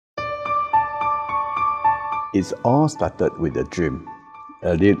It all started with a dream,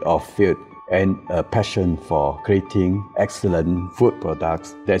 a need of faith, and a passion for creating excellent food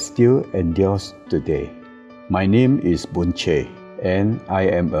products that still endures today. My name is Bouncy, and I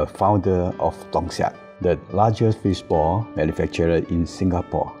am a founder of Dongxiak, the largest fishball manufacturer in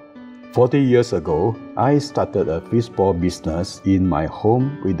Singapore. 40 years ago, I started a fishball business in my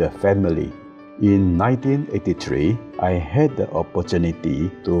home with the family. In 1983, I had the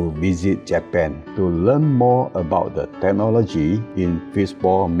opportunity to visit Japan to learn more about the technology in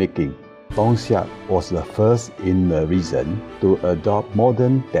fishball making. Dongxiak was the first in the region to adopt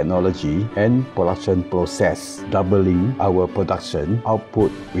modern technology and production process, doubling our production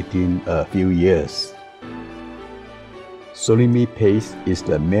output within a few years. Surimi paste is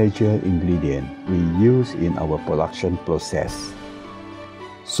the major ingredient we use in our production process.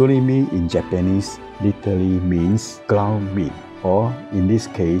 Surimi in Japanese literally means ground meat, or in this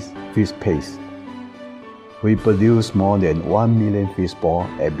case, fish paste. We produce more than 1 million fishballs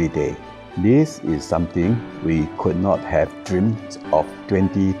every day. This is something we could not have dreamed of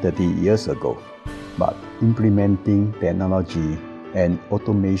 20-30 years ago, but implementing technology and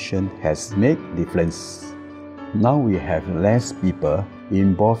automation has made a difference. Now we have less people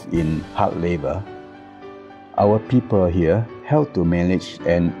involved in hard labor. Our people here help to manage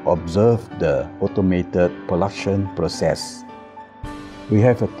and observe the automated production process. We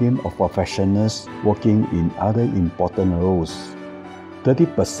have a team of professionals working in other important roles.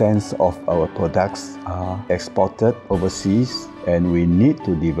 30% of our products are exported overseas, and we need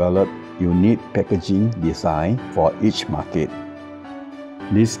to develop unique packaging design for each market.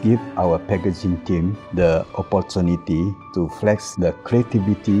 This gives our packaging team the opportunity to flex the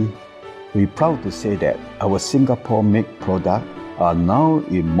creativity. We're proud to say that our Singapore-made products are now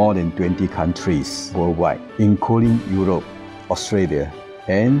in more than 20 countries worldwide, including Europe, Australia,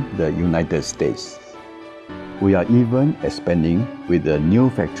 and the United States. We are even expanding with a new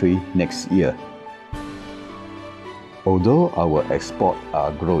factory next year. Although our exports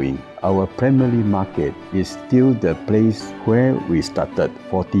are growing, our primary market is still the place where we started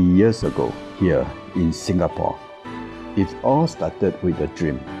 40 years ago, here in Singapore. It all started with a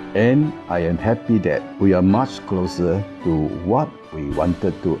dream, and I am happy that we are much closer to what we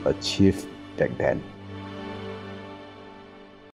wanted to achieve back then.